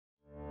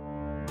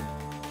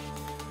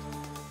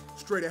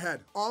Straight ahead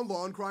on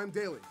Law and Crime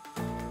Daily.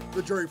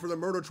 The jury for the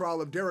murder trial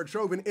of Derek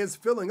Chauvin is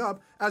filling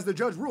up as the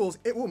judge rules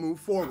it will move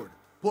forward.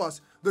 Plus,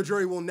 the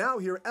jury will now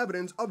hear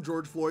evidence of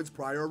George Floyd's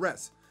prior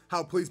arrests,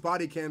 how police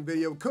body cam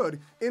video could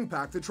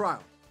impact the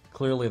trial.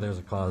 Clearly there's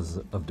a cause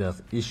of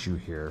death issue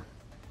here.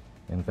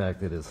 In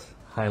fact, it is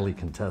highly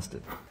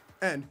contested.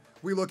 And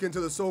we look into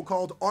the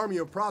so-called army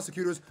of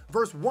prosecutors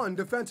versus one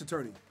defense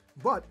attorney.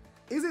 But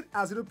is it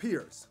as it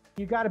appears?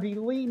 You got to be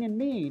lean and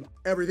mean.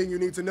 Everything you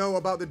need to know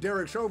about the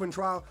Derek Chauvin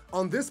trial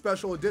on this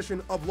special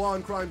edition of Law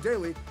and Crime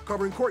Daily,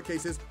 covering court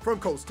cases from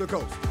coast to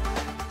coast.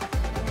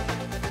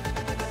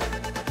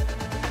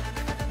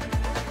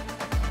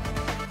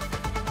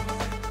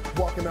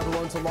 Welcome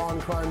everyone to Law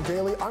and Crime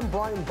Daily. I'm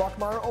Brian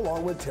Buckmire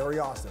along with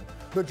Terri Austin.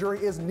 The jury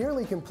is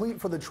nearly complete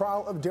for the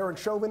trial of Derek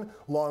Chauvin.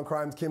 Law and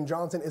Crime's Kim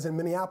Johnson is in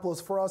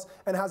Minneapolis for us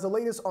and has the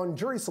latest on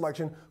jury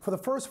selection for the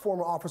first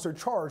former officer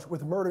charged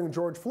with murdering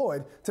George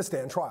Floyd to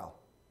stand trial.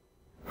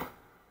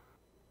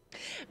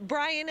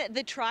 Brian,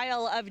 the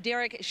trial of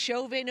Derek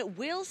Chauvin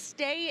will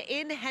stay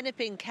in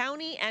Hennepin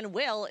County and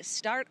will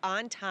start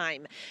on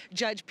time.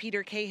 Judge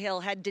Peter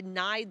Cahill had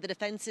denied the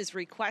defense's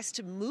request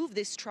to move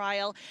this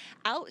trial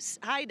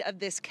outside of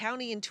this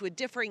county into a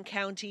different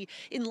county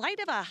in light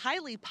of a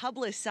highly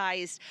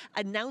publicized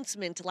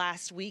announcement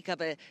last week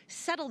of a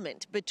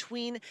settlement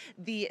between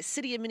the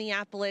city of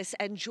Minneapolis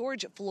and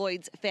George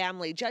Floyd's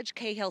family. Judge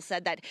Cahill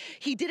said that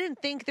he didn't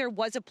think there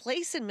was a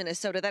place in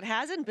Minnesota that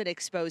hasn't been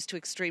exposed to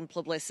extreme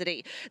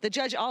publicity. The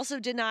judge also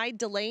denied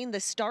delaying the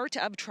start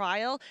of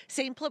trial,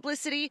 saying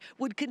publicity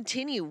would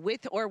continue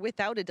with or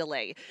without a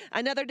delay.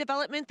 Another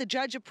development, the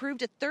judge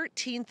approved a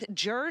 13th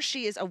juror.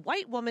 She is a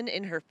white woman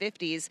in her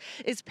 50s,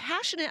 is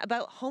passionate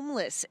about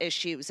homeless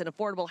issues and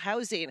affordable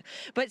housing,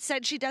 but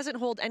said she doesn't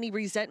hold any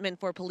resentment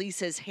for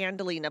police's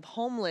handling of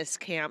homeless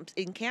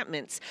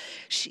encampments.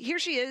 Here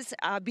she is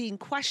being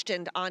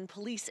questioned on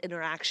police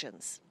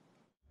interactions.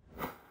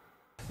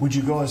 Would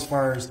you go as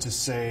far as to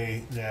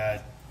say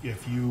that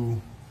if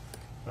you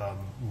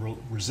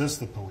resist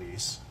the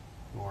police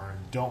or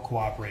don't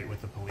cooperate with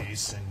the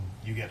police and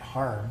you get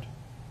harmed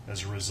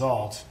as a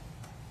result,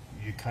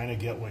 you kind of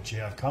get what you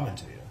have coming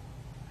to you?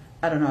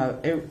 I don't know.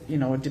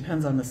 It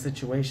depends on the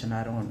situation.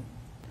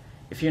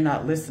 If you're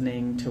not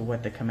listening to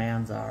what the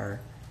commands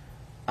are,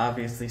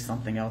 obviously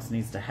something else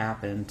needs to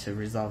happen to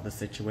resolve the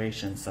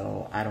situation.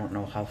 So I don't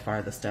know how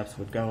far the steps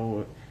would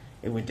go.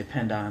 It would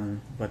depend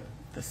on what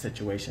the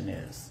situation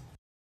is.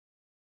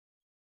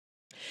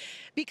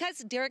 Because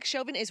Derek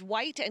Chauvin is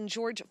white and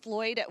George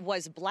Floyd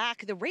was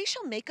black, the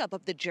racial makeup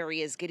of the jury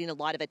is getting a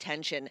lot of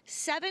attention.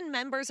 7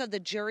 members of the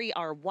jury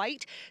are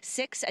white,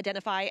 6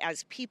 identify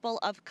as people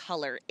of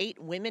color, 8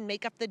 women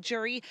make up the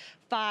jury,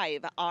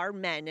 5 are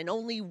men, and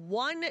only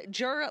 1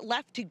 juror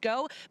left to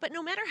go. But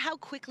no matter how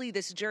quickly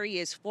this jury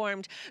is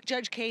formed,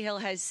 Judge Cahill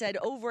has said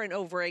over and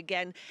over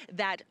again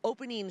that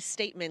opening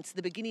statements,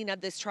 the beginning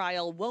of this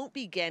trial, won't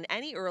begin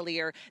any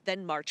earlier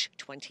than March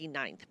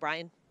 29th.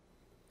 Brian?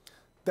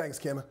 Thanks,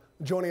 Kim.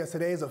 Joining us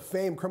today is a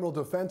famed criminal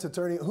defense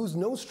attorney who's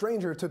no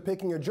stranger to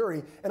picking a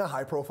jury in a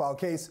high-profile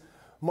case,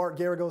 Mark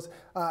Garagos.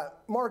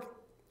 Mark,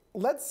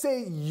 let's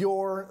say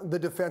you're the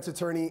defense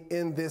attorney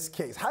in this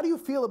case. How do you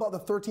feel about the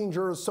 13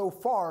 jurors so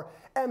far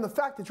and the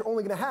fact that you're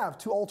only going to have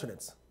 2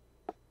 alternates?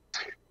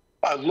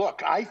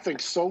 Look, I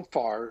think so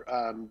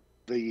far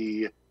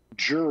the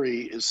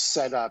jury is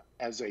set up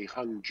as a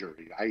hung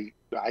jury.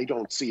 I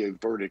don't see a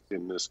verdict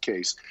in this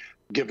case,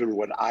 given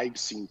what I've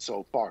seen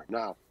so far.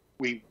 Now,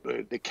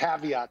 the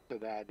caveat to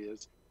that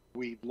is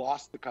we've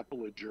lost a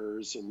couple of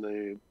jurors in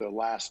the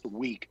last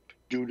week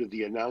due to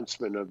the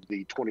announcement of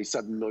the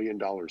 $27 million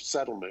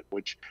settlement,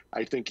 which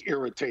I think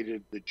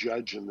irritated the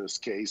judge in this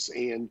case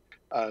and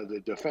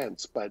the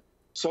defense. But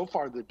so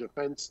far, the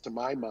defense, to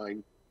my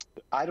mind,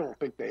 I don't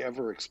think they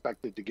ever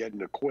expected to get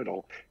an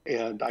acquittal.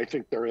 And I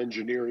think they're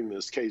engineering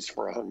this case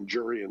for a hung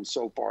jury. And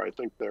so far, I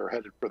think they're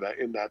headed for that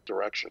in that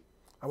direction.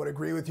 I would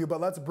agree with you, but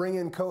let's bring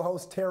in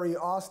co-host Terri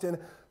Austin.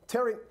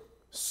 Terri,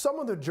 some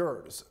of the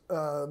jurors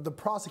the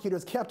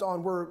prosecutors kept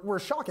on were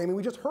shocking. I mean,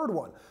 we just heard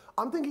one.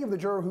 I'm thinking of the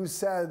juror who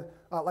said,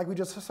 like we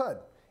just said,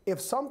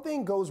 if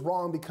something goes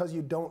wrong because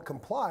you don't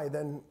comply,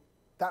 then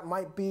that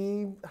might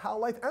be how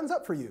life ends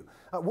up for you.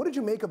 What did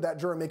you make of that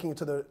juror making it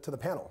to the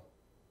panel?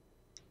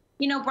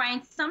 You know,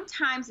 Brian,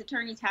 sometimes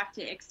attorneys have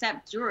to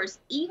accept jurors,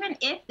 even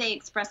if they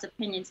express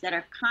opinions that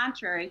are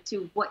contrary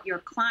to what your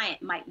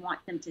client might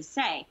want them to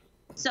say.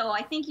 So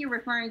I think you're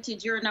referring to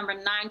juror number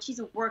 9. She's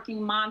a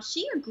working mom.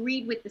 She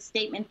agreed with the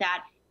statement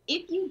that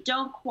if you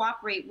don't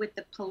cooperate with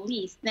the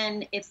police,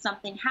 then if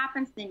something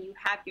happens, then you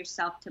have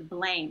yourself to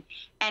blame.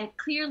 And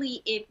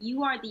clearly, if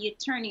you are the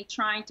attorney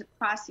trying to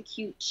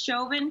prosecute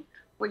Chauvin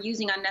for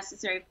using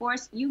unnecessary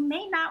force, you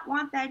may not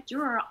want that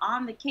juror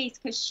on the case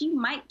because she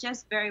might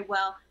just very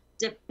well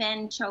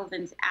defend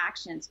Chauvin's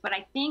actions. But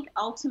I think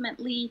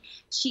ultimately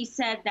she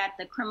said that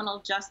the criminal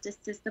justice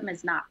system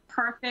is not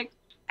perfect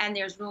and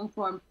there's room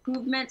for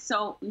improvement.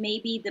 So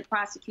maybe the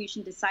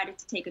prosecution decided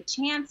to take a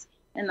chance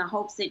in the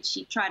hopes that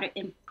she'd try to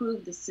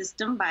improve the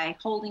system by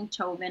holding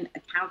Chauvin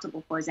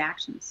accountable for his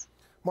actions.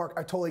 Mark,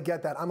 I totally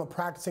get that. I'm a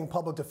practicing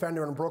public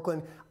defender in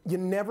Brooklyn. You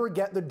never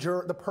get the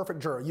perfect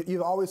juror.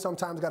 You've always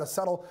sometimes got to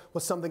settle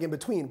with something in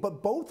between.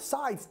 But both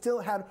sides still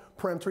had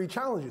peremptory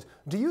challenges.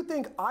 Do you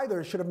think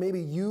either should have maybe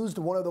used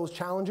one of those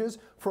challenges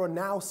for a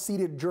now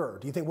seated juror?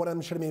 Do you think one of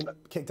them should have been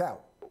kicked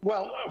out?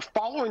 Well,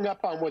 following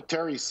up on what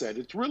Terri said,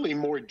 it's really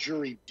more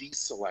jury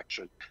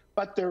deselection.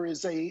 But there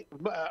is a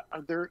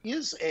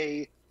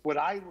what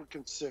I would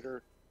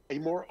consider a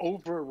more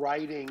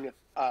overriding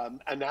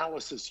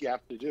analysis you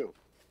have to do.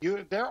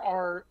 There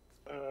are,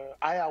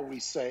 I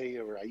always say,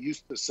 or I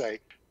used to say,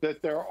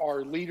 that there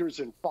are leaders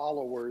and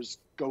followers,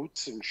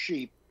 goats and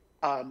sheep.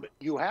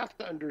 You have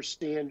to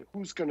understand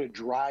who's going to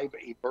drive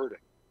a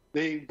verdict.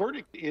 The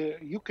verdict,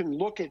 you can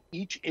look at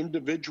each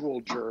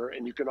individual juror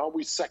and you can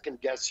always second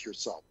guess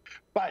yourself.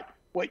 But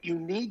what you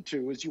need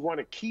to is you want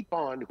to keep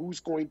on who's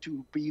going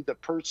to be the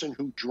person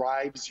who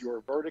drives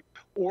your verdict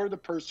or the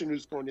person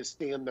who's going to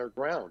stand their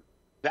ground.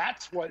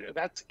 That's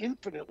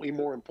infinitely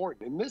more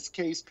important. In this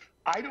case,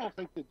 I don't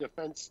think the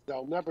defense,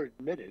 they'll never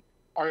admit it,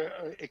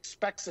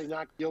 expects a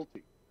not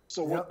guilty.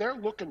 So what they're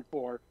looking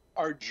for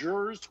are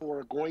jurors who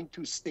are going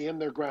to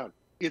stand their ground.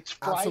 It's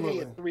Friday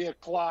at 3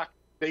 o'clock.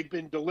 They've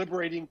been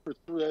deliberating for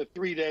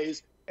 3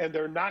 days, and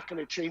they're not going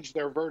to change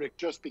their verdict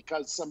just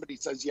because somebody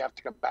says you have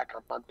to come back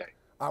on Monday.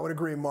 I would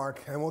agree,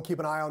 Mark, and we'll keep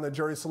an eye on the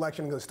jury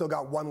selection because we've still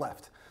got one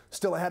left.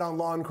 Still ahead on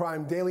Law and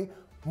Crime Daily.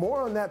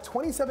 More on that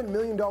 $27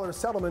 million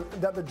settlement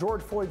that the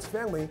George Floyd's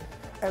family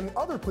and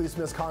other police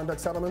misconduct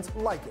settlements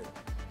like it.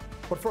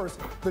 But first,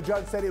 the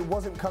judge said it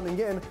wasn't coming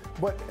in,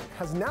 but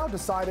has now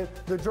decided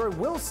the jury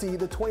will see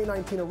the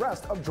 2019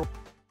 arrest of George.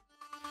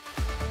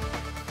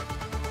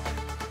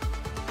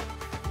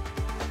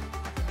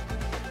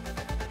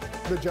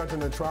 The judge in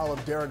the trial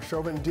of Derek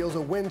Chauvin deals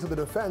a win to the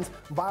defense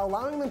by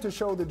allowing them to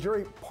show the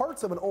jury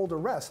parts of an old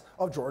arrest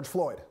of George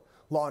Floyd.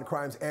 Law and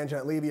Crime's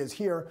Angenette Levy is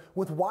here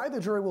with why the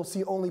jury will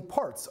see only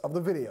parts of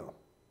the video.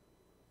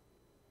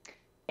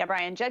 Yeah,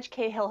 Brian, Judge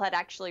Cahill had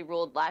actually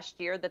ruled last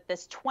year that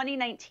this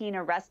 2019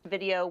 arrest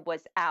video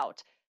was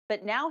out.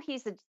 But now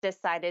he's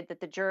decided that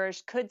the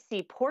jurors could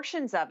see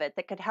portions of it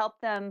that could help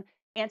them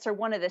answer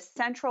one of the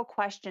central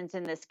questions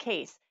in this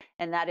case,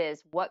 and that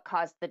is what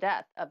caused the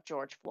death of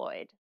George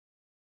Floyd.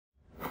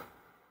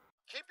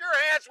 Keep your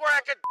hands where I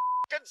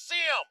can see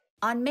them.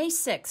 On May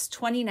 6,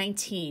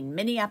 2019,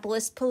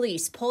 Minneapolis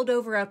police pulled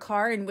over a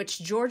car in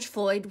which George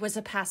Floyd was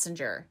a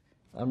passenger.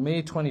 On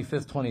May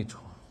 25,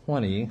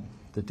 2020,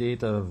 the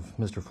date of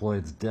Mr.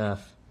 Floyd's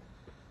death,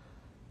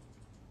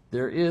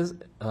 there is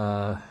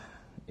a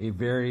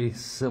very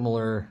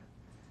similar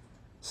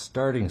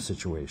starting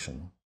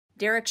situation.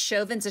 Derek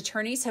Chauvin's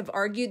attorneys have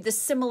argued the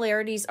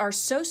similarities are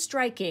so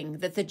striking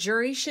that the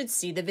jury should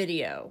see the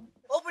video.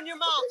 Open your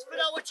mouth, spit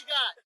out what you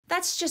got.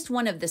 That's just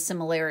one of the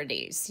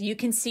similarities. You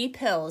can see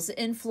pills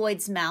in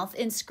Floyd's mouth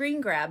in screen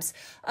grabs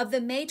of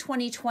the May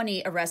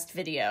 2020 arrest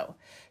video.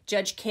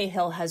 Judge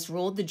Cahill has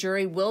ruled the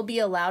jury will be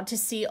allowed to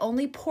see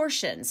only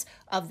portions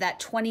of that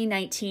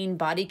 2019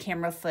 body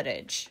camera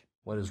footage.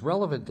 What is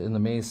relevant in the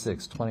May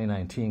 6,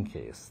 2019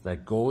 case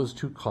that goes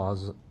to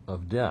cause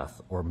of death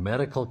or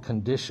medical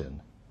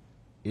condition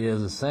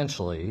is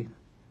essentially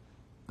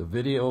the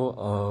video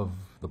of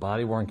the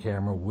body-worn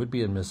camera would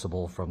be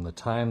admissible from the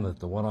time that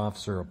the one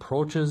officer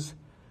approaches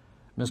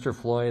Mr.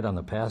 Floyd on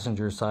the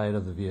passenger side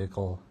of the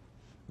vehicle,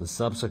 the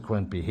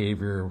subsequent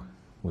behavior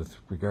with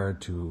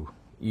regard to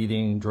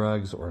eating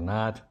drugs or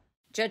not.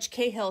 Judge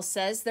Cahill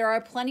says there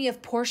are plenty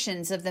of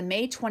portions of the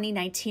May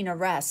 2019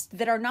 arrest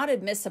that are not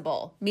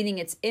admissible, meaning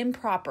it's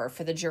improper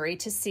for the jury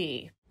to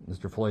see.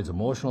 Mr. Floyd's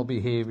emotional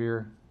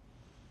behavior,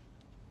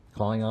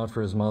 calling out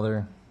for his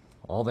mother,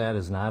 all that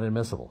is not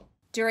admissible.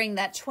 During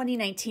that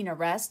 2019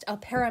 arrest, a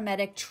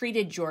paramedic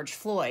treated George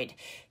Floyd.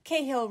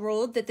 Cahill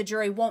ruled that the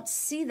jury won't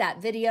see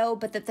that video,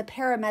 but that the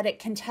paramedic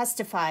can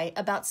testify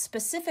about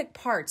specific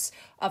parts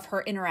of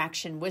her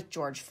interaction with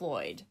George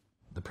Floyd.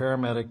 The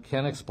paramedic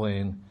can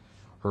explain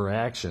her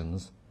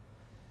actions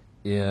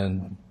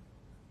in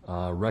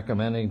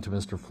recommending to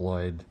Mr.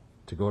 Floyd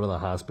to go to the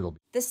hospital.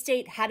 The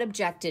state had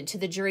objected to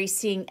the jury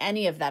seeing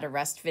any of that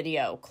arrest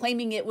video,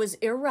 claiming it was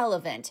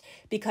irrelevant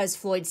because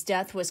Floyd's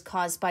death was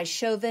caused by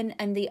Chauvin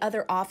and the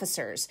other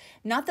officers,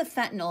 not the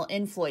fentanyl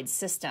in Floyd's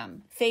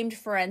system. Famed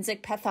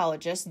forensic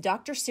pathologist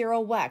Dr.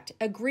 Cyril Wecht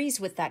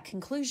agrees with that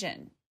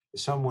conclusion.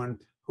 Someone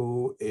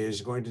who is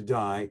going to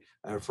die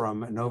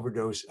from an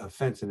overdose of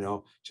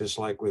fentanyl, just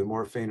like with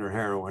morphine or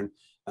heroin,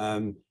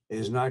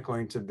 is not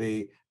going to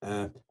be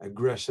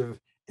aggressive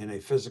in a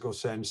physical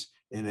sense,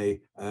 in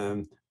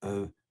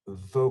a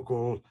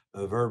vocal,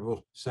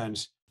 verbal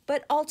sense.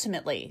 But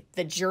ultimately,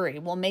 the jury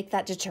will make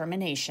that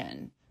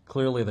determination.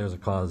 Clearly, there's a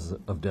cause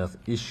of death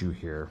issue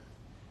here.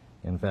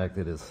 In fact,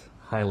 it is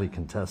highly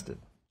contested.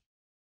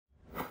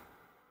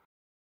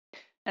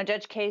 Now,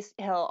 Judge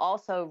Cahill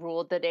also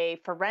ruled that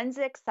a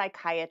forensic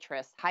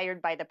psychiatrist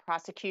hired by the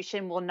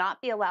prosecution will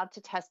not be allowed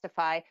to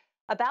testify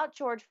about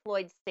George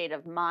Floyd's state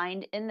of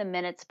mind in the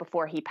minutes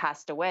before he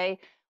passed away,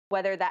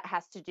 whether that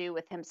has to do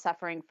with him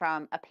suffering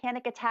from a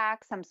panic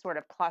attack, some sort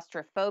of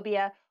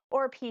claustrophobia,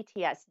 or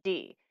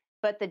PTSD.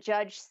 But the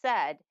judge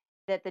said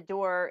that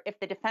if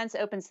the defense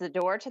opens the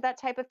door to that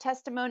type of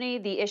testimony,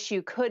 the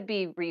issue could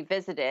be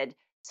revisited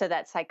so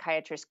that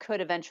psychiatrists could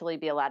eventually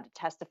be allowed to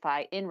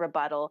testify in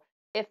rebuttal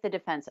if the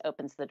defense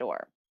opens the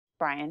door.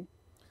 Brian?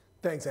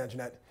 Thanks,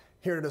 Angenette.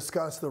 Here to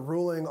discuss the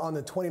ruling on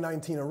the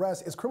 2019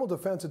 arrest is criminal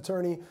defense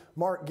attorney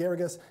Mark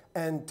Garrigus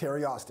and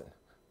Terri Austin.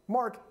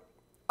 Mark,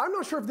 I'm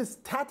not sure if this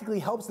tactically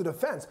helps the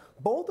defense.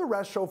 Both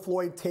arrests show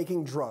Floyd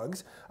taking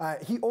drugs.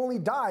 He only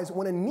dies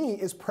when a knee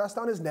is pressed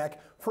on his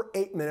neck for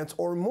 8 minutes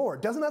or more.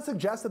 Doesn't that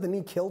suggest that the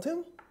knee killed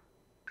him?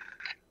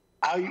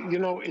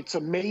 It's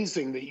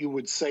amazing that you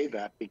would say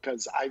that,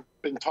 because I've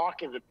been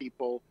talking to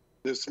people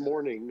this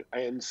morning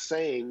and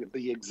saying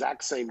the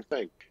exact same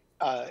thing.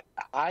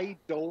 I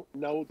don't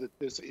know that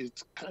this is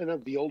kind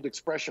of the old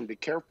expression, be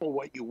careful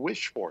what you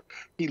wish for.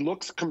 He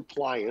looks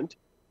compliant.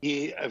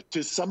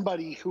 To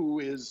somebody who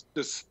is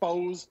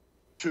disposed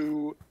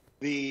to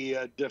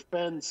the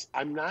defense,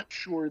 I'm not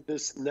sure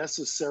this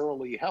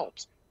necessarily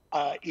helps.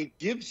 It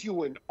gives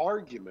you an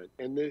argument.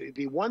 And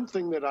the one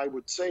thing that I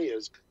would say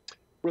is,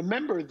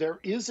 remember, there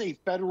is a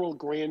federal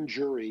grand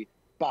jury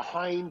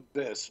behind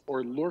this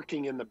or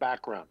lurking in the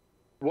background.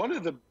 One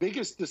of the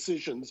biggest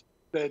decisions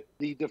that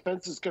the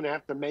defense is going to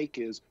have to make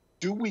is,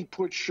 do we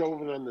put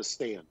Chauvin on the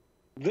stand?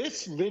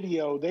 This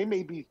video, they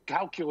may be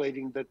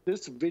calculating that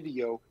this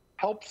video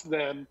helps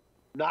them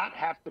not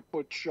have to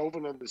put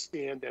Chauvin on the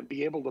stand and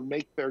be able to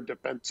make their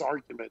defense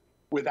argument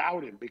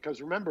without him.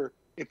 Because remember,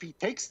 if he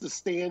takes the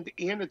stand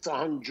and it's a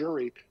hung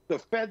jury, the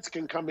feds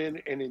can come in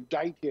and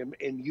indict him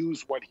and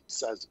use what he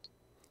says.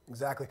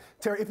 Exactly.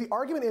 Terri, if the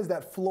argument is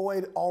that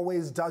Floyd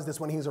always does this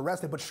when he's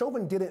arrested, but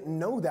Chauvin didn't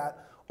know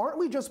that, aren't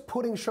we just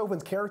putting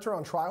Chauvin's character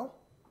on trial?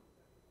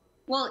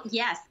 Well,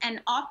 yes.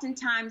 And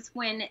oftentimes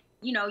when,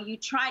 you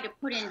try to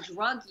put in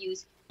drug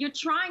use, you're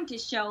trying to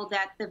show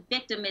that the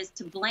victim is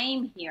to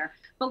blame here.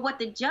 But what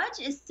the judge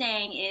is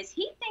saying is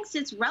he thinks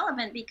it's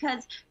relevant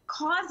because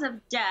cause of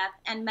death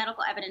and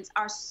medical evidence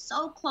are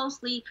so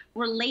closely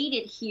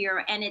related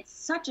here, and it's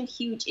such a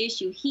huge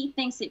issue. He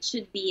thinks it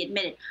should be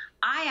admitted.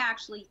 I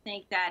actually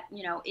think that,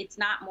 it's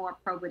not more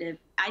probative.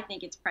 I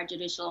think it's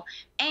prejudicial.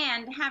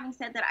 And having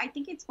said that, I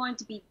think it's going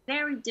to be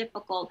very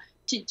difficult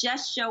to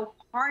just show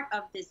part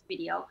of this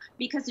video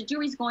because the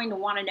jury's going to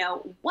want to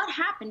know what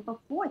happened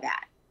before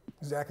that.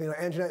 Exactly.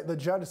 Angenette, the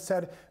judge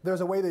said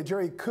there's a way the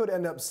jury could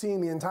end up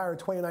seeing the entire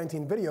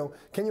 2019 video.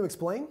 Can you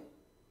explain?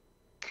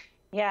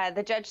 Yeah,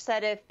 the judge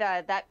said if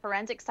that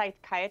forensic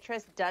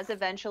psychiatrist does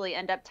eventually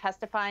end up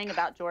testifying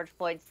about George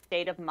Floyd's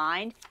state of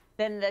mind,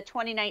 then the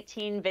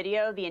 2019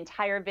 video, the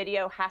entire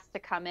video has to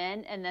come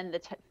in, and then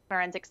the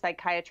forensic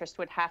psychiatrist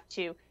would have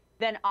to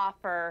then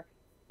offer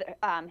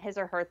his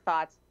or her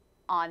thoughts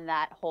on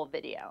that whole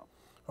video.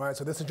 All right,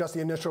 so this is just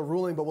the initial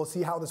ruling, but we'll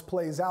see how this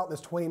plays out,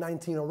 this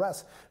 2019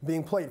 arrest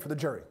being played for the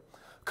jury.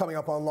 Coming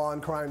up on Law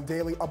and Crime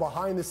Daily, a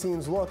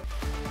behind-the-scenes look.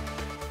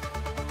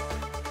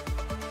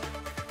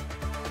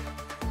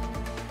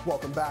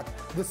 Welcome back.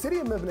 The city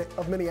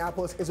of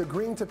Minneapolis is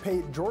agreeing to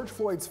pay George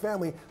Floyd's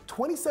family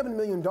 $27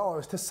 million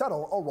to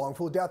settle a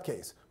wrongful death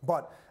case.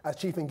 But as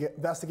Chief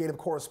Investigative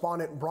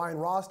Correspondent Brian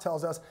Ross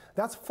tells us,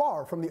 that's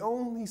far from the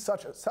only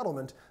such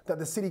settlement that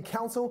the city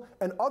council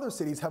and other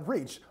cities have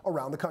reached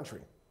around the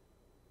country.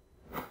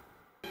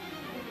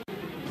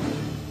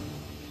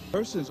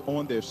 Persons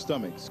on their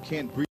stomachs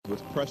can't breathe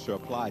with pressure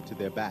applied to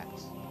their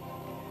backs.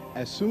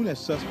 As soon as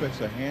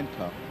suspects are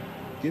handcuffed,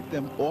 get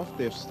them off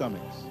their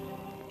stomachs.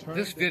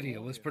 This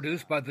video was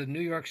produced by the New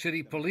York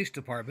City Police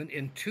Department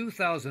in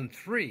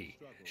 2003,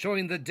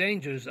 showing the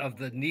dangers of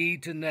the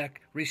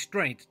knee-to-neck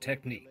restraint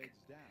technique.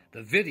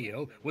 The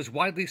video was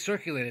widely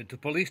circulated to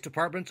police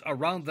departments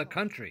around the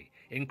country,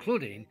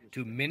 including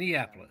to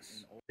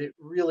Minneapolis. It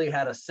really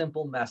had a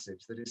simple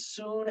message that as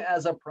soon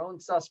as a prone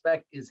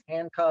suspect is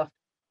handcuffed,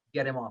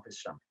 get him off his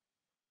stomach.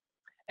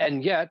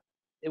 And yet,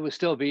 it was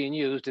still being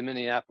used in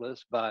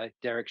Minneapolis by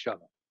Derek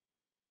Chauvin.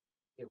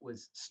 It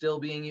was still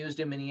being used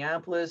in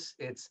Minneapolis.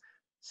 It's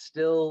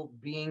still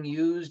being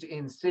used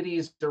in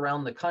cities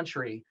around the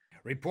country.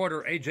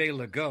 Reporter A.J.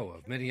 Legault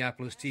of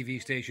Minneapolis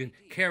TV station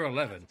KARE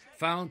 11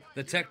 found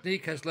the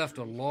technique has left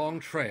a long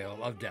trail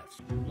of deaths.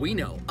 We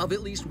know of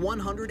at least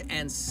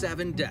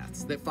 107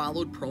 deaths that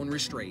followed prone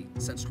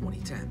restraint since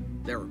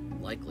 2010. There are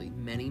likely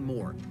many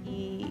more.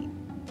 He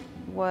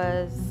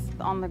was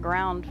on the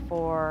ground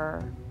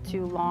for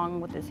too long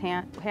with his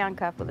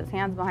handcuffed with his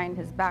hands behind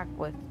his back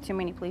with too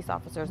many police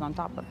officers on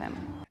top of him.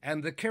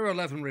 And the KARE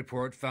 11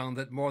 report found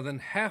that more than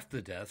half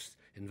the deaths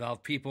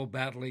involved people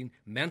battling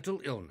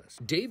mental illness.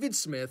 David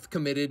Smith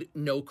committed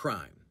no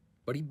crime,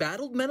 but he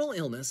battled mental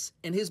illness,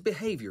 and his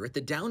behavior at the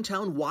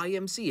downtown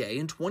YMCA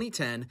in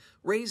 2010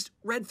 raised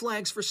red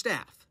flags for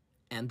staff,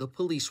 and the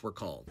police were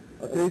called.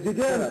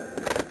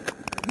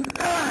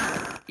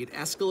 It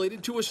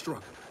escalated to a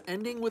struggle,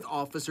 ending with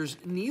officers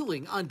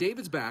kneeling on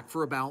David's back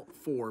for about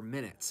 4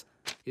 minutes.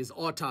 His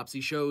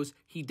autopsy shows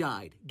he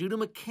died due to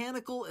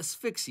mechanical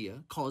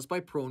asphyxia caused by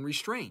prone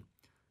restraint.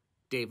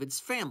 David's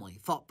family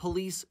thought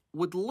police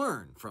would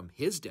learn from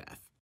his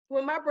death.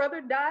 When my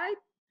brother died,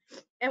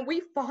 And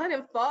we fought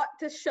and fought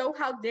to show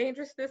how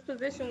dangerous this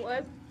position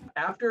was.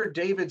 After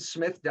David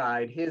Smith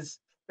died, his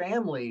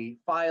family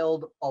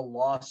filed a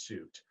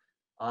lawsuit.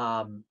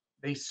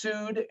 They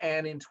sued,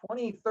 and in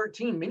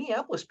 2013,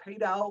 Minneapolis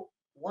paid out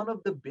one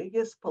of the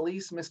biggest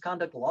police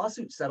misconduct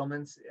lawsuit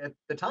settlements at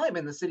the time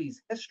in the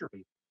city's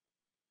history.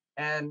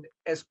 And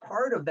as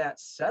part of that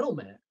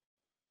settlement,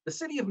 the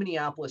city of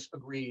Minneapolis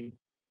agreed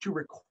to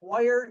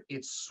require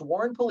its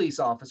sworn police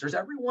officers,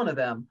 every one of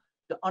them,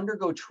 to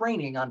undergo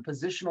training on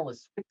positional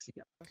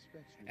asphyxia.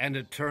 And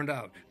it turned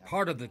out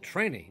part of the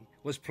training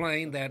was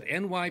playing that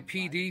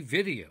NYPD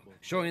video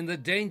showing the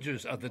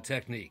dangers of the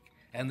technique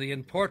and the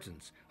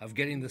importance of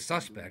getting the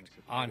suspect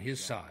on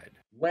his side.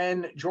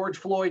 When George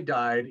Floyd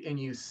died and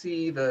you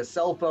see the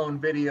cell phone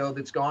video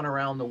that's gone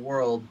around the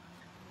world,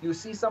 you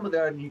see some of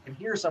the, you can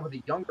hear some of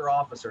the younger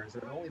officers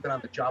that have only been on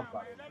the job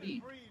about a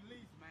week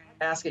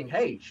asking,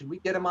 hey, should we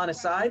get him on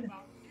his side?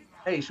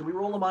 Hey, should we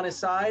roll him on his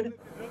side?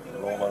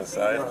 Roll him on his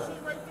side.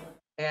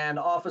 And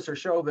Officer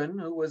Chauvin,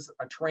 who was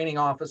a training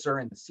officer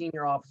and the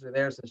senior officer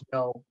there, says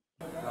no.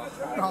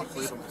 No,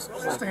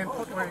 stand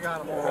put where you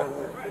got him.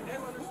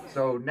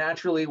 So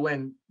naturally,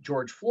 when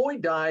George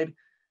Floyd died,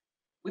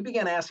 we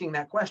began asking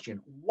that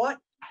question: what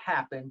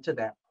happened to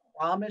that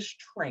promised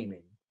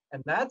training?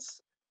 And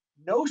that's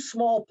no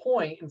small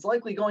point. It's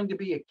likely going to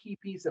be a key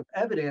piece of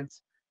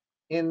evidence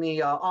in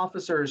the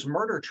officer's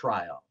murder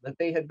trial, that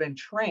they had been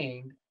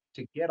trained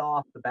to get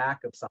off the back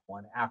of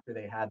someone after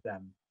they had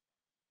them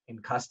in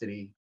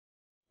custody.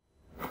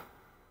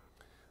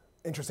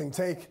 Interesting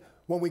take.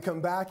 When we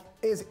come back,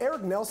 is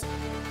Eric Nelson...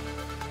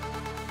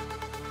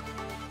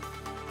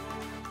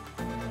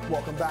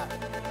 Welcome back.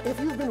 If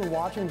you've been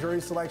watching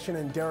jury selection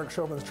in Derek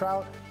Chauvin's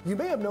trial, you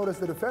may have noticed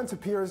the defense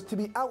appears to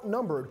be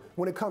outnumbered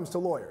when it comes to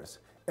lawyers.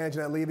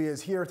 Angenette Levy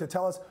is here to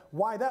tell us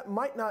why that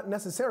might not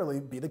necessarily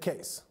be the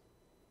case.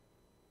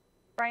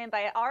 Brian,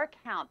 by our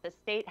count, the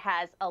state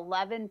has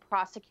 11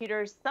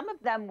 prosecutors, some of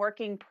them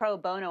working pro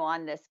bono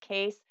on this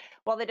case,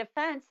 while the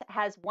defense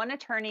has one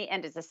attorney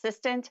and his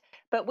assistant.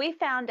 But we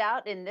found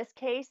out in this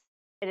case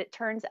that it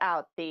turns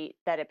out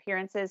that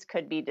appearances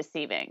could be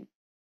deceiving.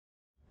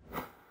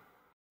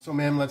 So,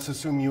 ma'am, let's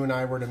assume you and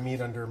I were to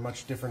meet under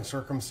much different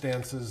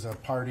circumstances, a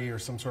party or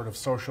some sort of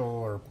social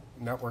or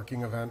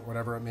networking event,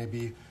 whatever it may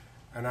be,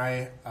 and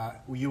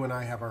you and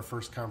I have our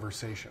first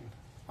conversation.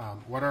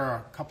 What are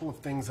a couple of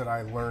things that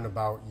I learn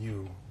about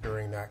you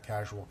during that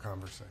casual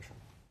conversation?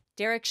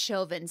 Derek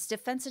Chauvin's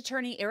defense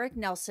attorney Eric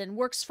Nelson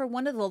works for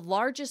one of the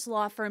largest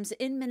law firms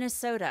in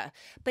Minnesota,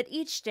 but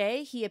each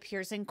day he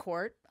appears in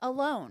court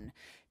alone.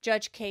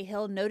 Judge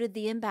Cahill noted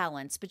the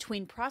imbalance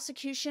between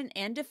prosecution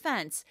and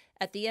defense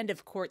at the end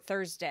of court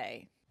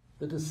Thursday.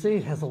 The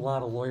state has a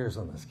lot of lawyers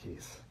on this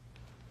case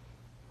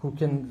who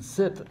can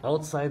sit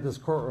outside this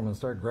courtroom and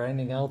start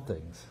grinding out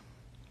things.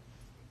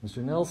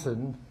 Mr.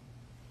 Nelson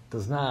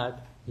does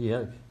not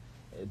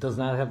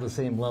have the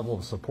same level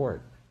of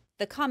support.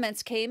 The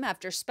comments came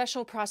after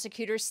Special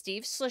Prosecutor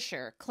Steve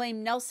Slisher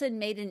claimed Nelson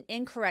made an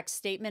incorrect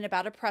statement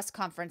about a press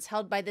conference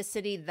held by the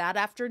city that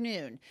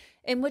afternoon,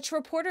 in which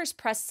reporters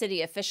pressed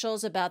city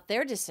officials about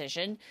their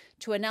decision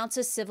to announce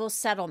a civil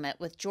settlement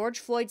with George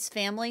Floyd's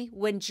family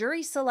when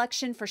jury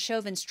selection for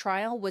Chauvin's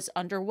trial was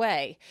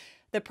underway.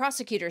 The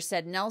prosecutor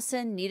said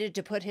Nelson needed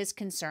to put his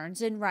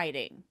concerns in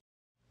writing.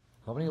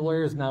 How many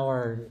lawyers now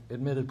are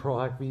admitted pro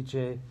hoc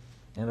vice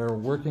and are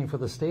working for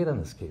the state on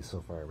this case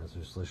so far,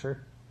 Mr. Slisher?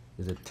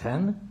 Is it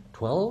 10,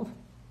 12?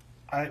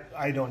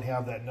 I don't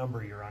have that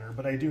number, Your Honor,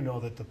 but I do know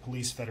that the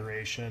Police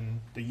Federation,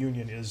 the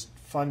union, is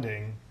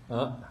funding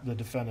the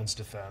defendant's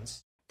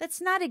defense.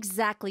 That's not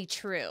exactly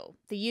true.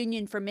 The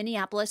Union for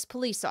Minneapolis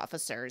Police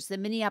Officers, the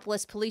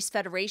Minneapolis Police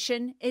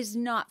Federation, is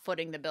not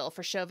footing the bill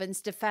for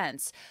Chauvin's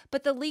defense.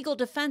 But the Legal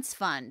Defense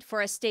Fund, for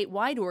a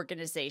statewide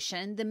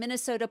organization, the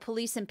Minnesota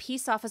Police and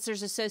Peace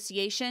Officers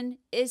Association,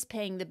 is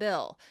paying the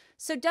bill.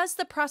 So does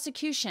the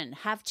prosecution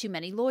have too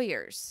many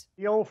lawyers?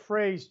 The old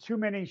phrase, too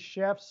many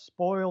chefs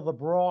spoil the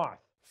broth.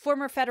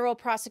 Former federal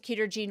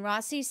prosecutor Gene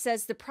Rossi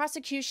says the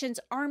prosecution's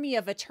army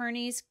of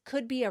attorneys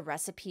could be a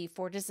recipe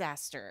for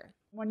disaster.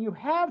 When you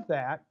have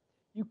that,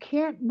 you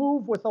can't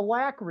move with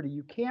alacrity.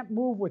 You can't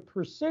move with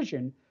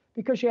precision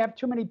because you have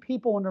too many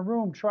people in the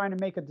room trying to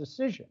make a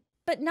decision.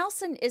 But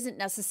Nelson isn't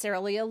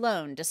necessarily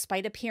alone,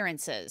 despite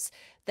appearances.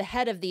 The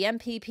head of the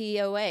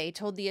MPPOA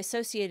told the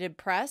Associated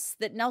Press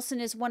that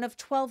Nelson is one of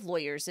 12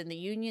 lawyers in the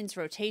union's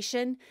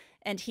rotation,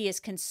 and he is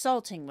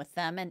consulting with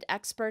them and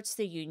experts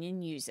the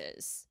union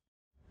uses.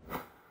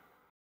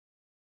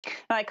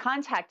 I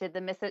contacted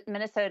the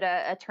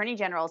Minnesota Attorney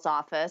General's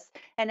office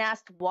and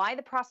asked why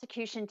the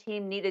prosecution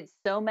team needed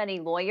so many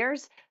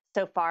lawyers.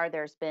 So far,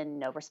 there's been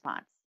no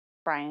response.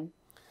 Brian.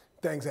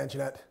 Thanks,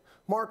 Angenette.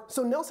 Mark,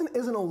 so Nelson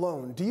isn't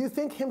alone. Do you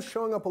think him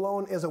showing up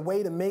alone is a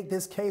way to make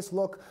this case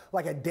look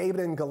like a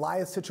David and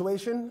Goliath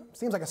situation?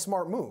 Seems like a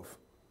smart move.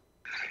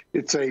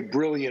 It's a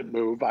brilliant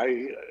move,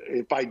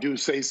 if I do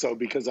say so,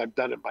 because I've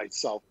done it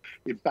myself.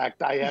 In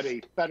fact, I had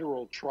a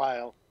federal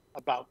trial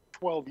about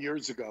 12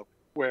 years ago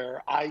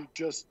where I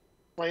just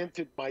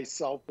planted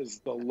myself as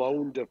the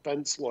lone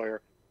defense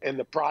lawyer and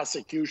the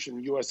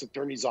prosecution, U.S.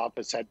 Attorney's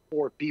Office, had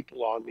 4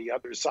 people on the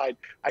other side.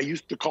 I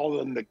used to call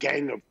them the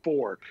Gang of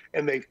 4.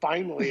 And they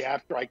finally,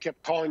 after I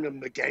kept calling them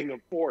the Gang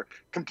of 4,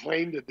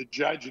 complained to the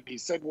judge. And he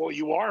said, well,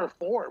 you are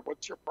 4.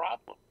 What's your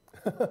problem?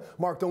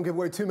 Mark, don't give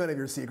away too many of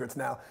your secrets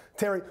now.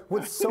 Terri,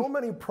 with so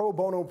many pro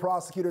bono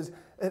prosecutors,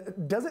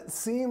 does it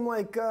seem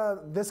like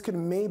this could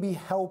maybe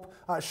help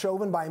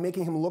Chauvin by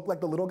making him look like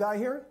the little guy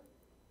here?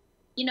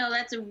 You know,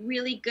 that's a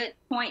really good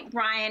point,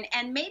 Brian.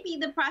 And maybe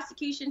the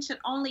prosecution should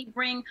only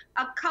bring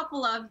a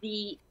couple of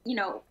the,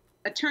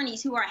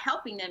 attorneys who are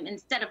helping them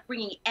instead of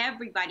bringing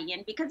everybody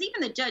in, because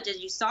even the judge,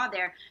 as you saw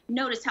there,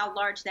 noticed how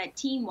large that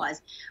team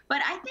was.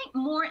 But I think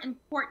more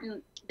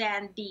important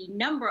than the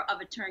number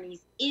of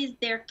attorneys is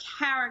their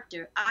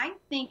character. I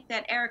think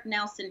that Eric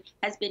Nelson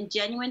has been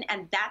genuine,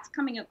 and that's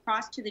coming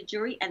across to the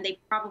jury, and they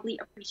probably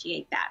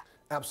appreciate that.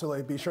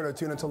 Absolutely. Be sure to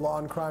tune into Law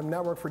and Crime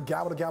Network for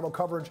gavel-to-gavel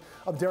coverage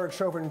of Derek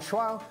Chauvin's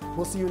trial.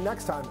 We'll see you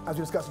next time as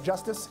we discuss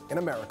justice in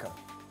America.